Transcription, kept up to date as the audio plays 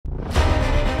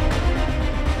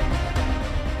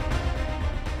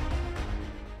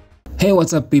Hey,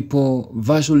 what's up, people?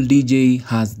 Virtual DJ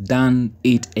has done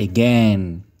it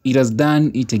again. It has done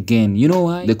it again. You know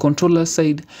why? The controller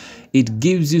side, it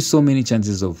gives you so many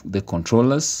chances of the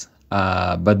controllers.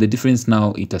 But the difference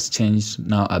now, it has changed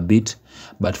now a bit.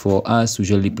 But for us, we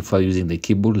usually prefer using the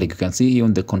keyboard. Like you can see here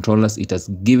on the controllers, it has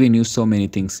given you so many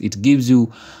things. It gives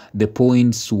you the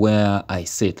points where I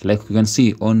set. Like you can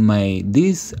see on my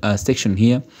this section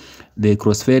here, the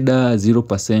crossfader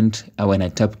 0% when I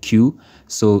tap Q.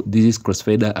 So this is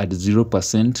crossfader at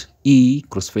 0%, E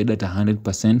crossfader at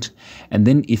 100%, and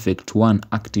then effect 1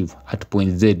 active at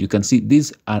point Z. You can see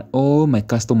these are all my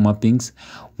custom mappings,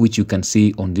 which you can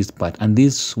see on this part. And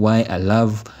this is why I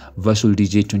love Virtual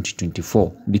DJ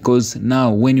 2024, because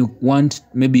now when you want,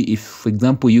 maybe if for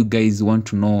example you guys want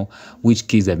to know which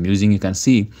keys I'm using, you can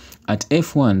see at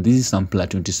F1 this is sampler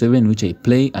 27, which I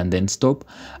play and then stop,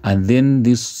 and then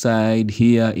this side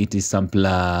here it is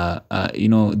sampler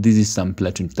this is sampler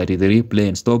 33, play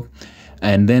and stop,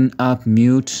 and then up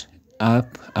mute,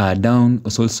 up down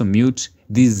is also mute.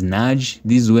 This is nudge.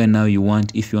 This is where now you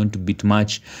want, if you want to beat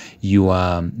match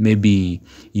your maybe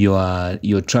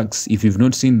your tracks. If you've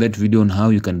not seen that video on how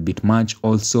you can beat match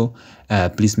also,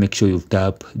 please make sure you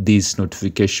tap this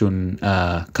notification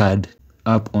card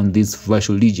up on this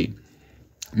Virtual DJ.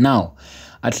 Now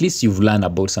at least you've learned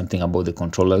about something about the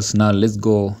controllers. Now let's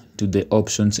go to the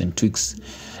options and tweaks.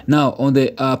 Now on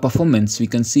the performance, we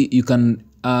can see you can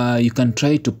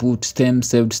try to put stems,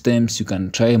 saved stems. You can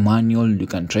try manual, you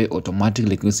can try automatic.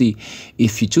 Like you see,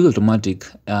 if you choose automatic,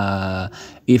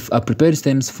 if a prepared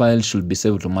stems file should be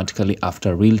saved automatically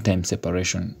after real-time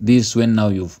separation. This is when now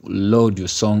you've load your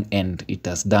song and it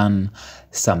has done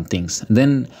some things.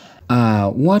 Then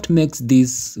what makes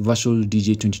this Virtual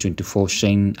DJ 2024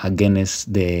 shine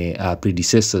against the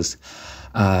predecessors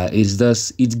is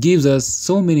that it gives us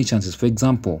so many chances. For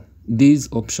example, this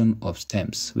option of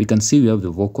stems, we can see we have the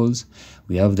vocals,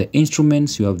 we have the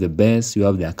instruments, you have the bass, you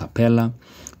have the acapella,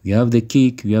 you have the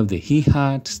kick, you have the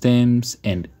hi-hat, stems,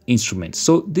 and instruments.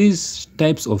 So these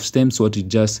types of stems, what it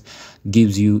just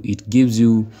gives you, it gives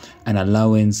you an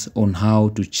allowance on how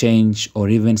to change or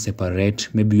even separate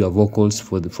maybe your vocals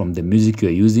from the music you're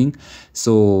using.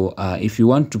 So if you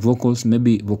want vocals,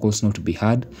 maybe vocals not to be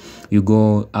heard, you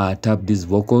go tap these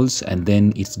vocals and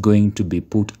then it's going to be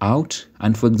put out.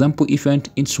 And for example, if you want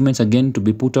instruments again to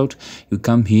be put out, you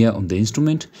come here on the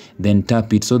instrument, then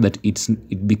tap it so that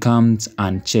it becomes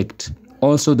unchecked.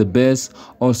 Also the bass,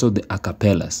 also the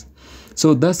acapellas.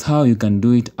 So that's how you can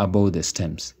do it about the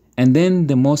stems. And then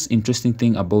the most interesting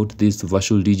thing about this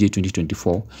Virtual DJ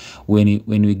 2024, when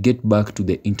we get back to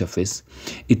the interface,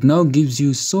 it now gives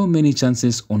you so many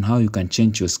chances on how you can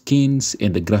change your skins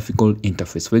and the graphical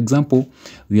interface. For example,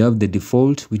 we have the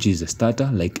default, which is a starter.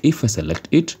 Like if I select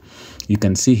it, you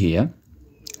can see here,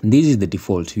 this is the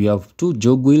default. You have two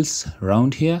jog wheels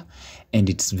around here, and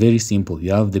it's very simple.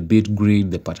 You have the beat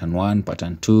grid, the pattern 1,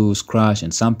 pattern 2, scratch,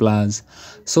 and samplers.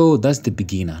 So that's the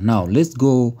beginner. Now let's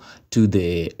go to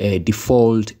the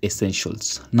default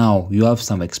essentials. Now you have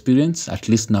some experience. At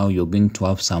least now you're going to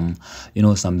have some,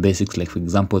 some basics. Like for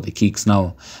example, the kicks.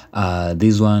 Now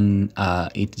this one,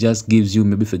 it just gives you,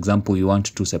 maybe for example, you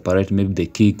want to separate maybe the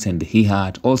kicks and the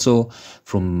hi-hat. Also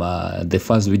from the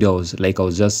first video, I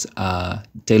was just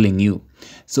telling you.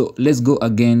 So let's go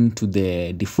again to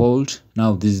the default.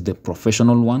 Now this is the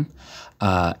professional one.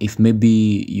 If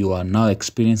maybe you are now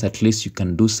experienced, at least you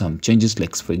can do some changes.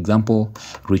 Like for example,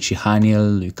 Richie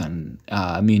Haniel, you can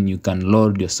you can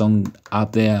load your song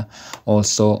up there,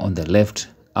 also on the left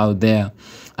out there.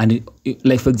 And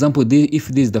like for example, if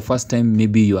this is the first time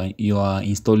maybe you are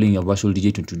installing your Virtual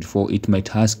DJ 2024, it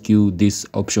might ask you this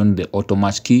option, the auto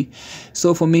match key.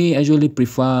 So for me, I usually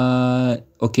prefer,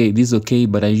 okay, this is okay,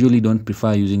 but I usually don't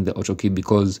prefer using the auto key,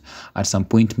 because at some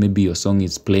point maybe your song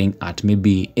is playing at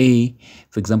maybe A.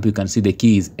 For example, you can see the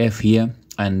key is F here,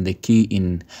 and the key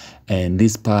in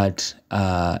this part,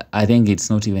 I think it's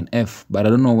not even F, but I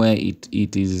don't know where it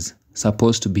is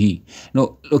supposed to be.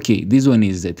 No, okay, this one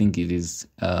is, I think it is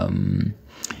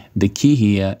the key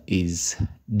here is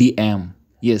DM.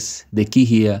 Yes, the key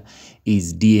here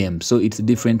is DM, so it's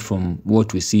different from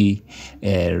what we see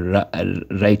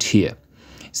right here.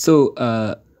 So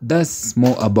that's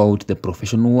more about the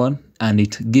professional one, and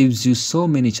it gives you so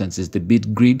many chances. The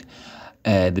beat grid,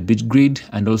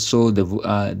 and also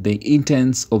the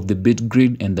intents of the beat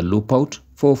grid and the loop out.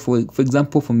 For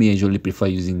example, for me, I usually prefer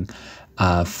using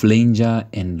flanger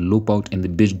and loop out and the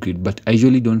beat grid, but I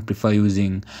usually don't prefer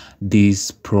using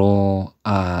this pro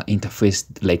interface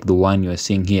like the one you are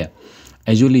seeing here.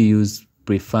 I usually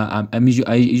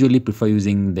prefer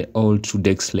using the old 2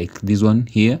 decks like this one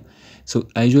here. So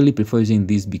I usually prefer using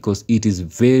this because it is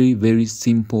very, very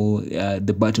simple.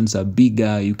 The buttons are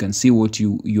bigger, you can see what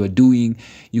you are doing,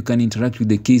 you can interact with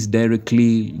the keys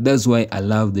directly. That's why I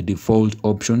love the default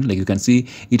option. Like you can see,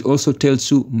 it also tells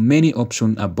you many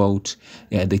options about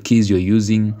the keys you're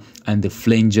using and the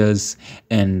flangers,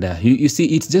 and you see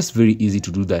it's just very easy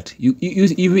to do that. You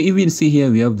even see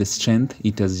here we have the strength.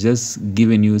 It has just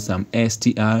given you some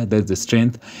STR, that's the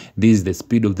strength. This is the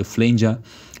speed of the flanger.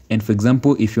 And for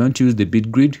example, if you want to use the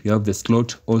bit grid, you have the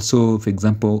slot. Also, for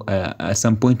example, at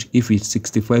some point, if it's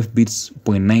 65 bits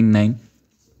 0.99,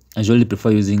 I usually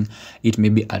prefer using it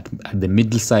maybe at the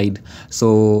middle side.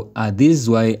 So this is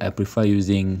why I prefer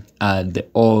using the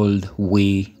old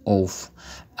way of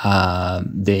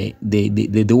the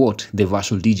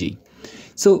virtual DJ.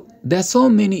 So there's so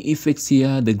many effects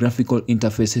here, the graphical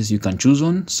interfaces you can choose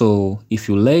on. So if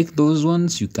you like those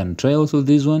ones, you can try also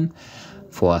this one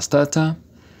for a starter.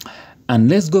 And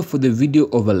let's go for the video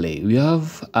overlay. We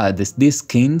have these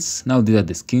skins. Now these are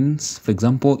the skins. For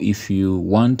example, if you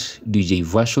want DJ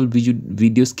virtual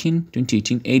video skin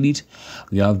 2018 edit,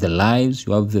 you have the lives,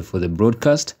 you have for the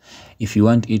broadcast. If you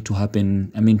want it to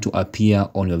happen, to appear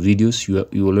on your videos,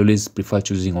 you will always prefer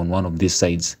choosing on one of these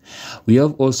sides. We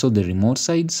have also the remote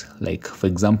sides. Like for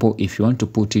example, if you want to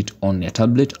put it on your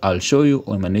tablet, I'll show you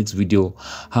on my next video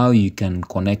how you can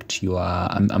connect your,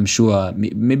 I'm sure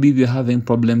maybe if you're having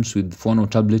problems with phone or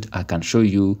tablet, I can show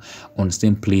you on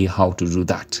simply how to do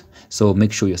that. So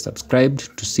make sure you're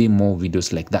subscribed to see more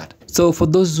videos like that. So for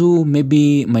those who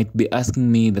maybe might be asking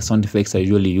me the sound effects I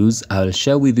usually use, I'll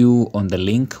share with you on the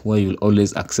link where you'll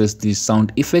always access these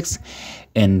sound effects.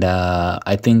 And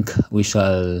I think we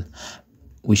shall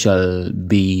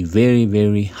be very,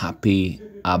 very happy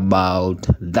about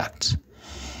that.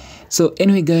 So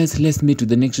anyway guys, let's meet to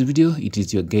the next video. It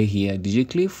is your guy here, DJ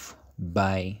Cliff.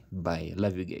 Bye.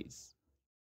 Love you guys.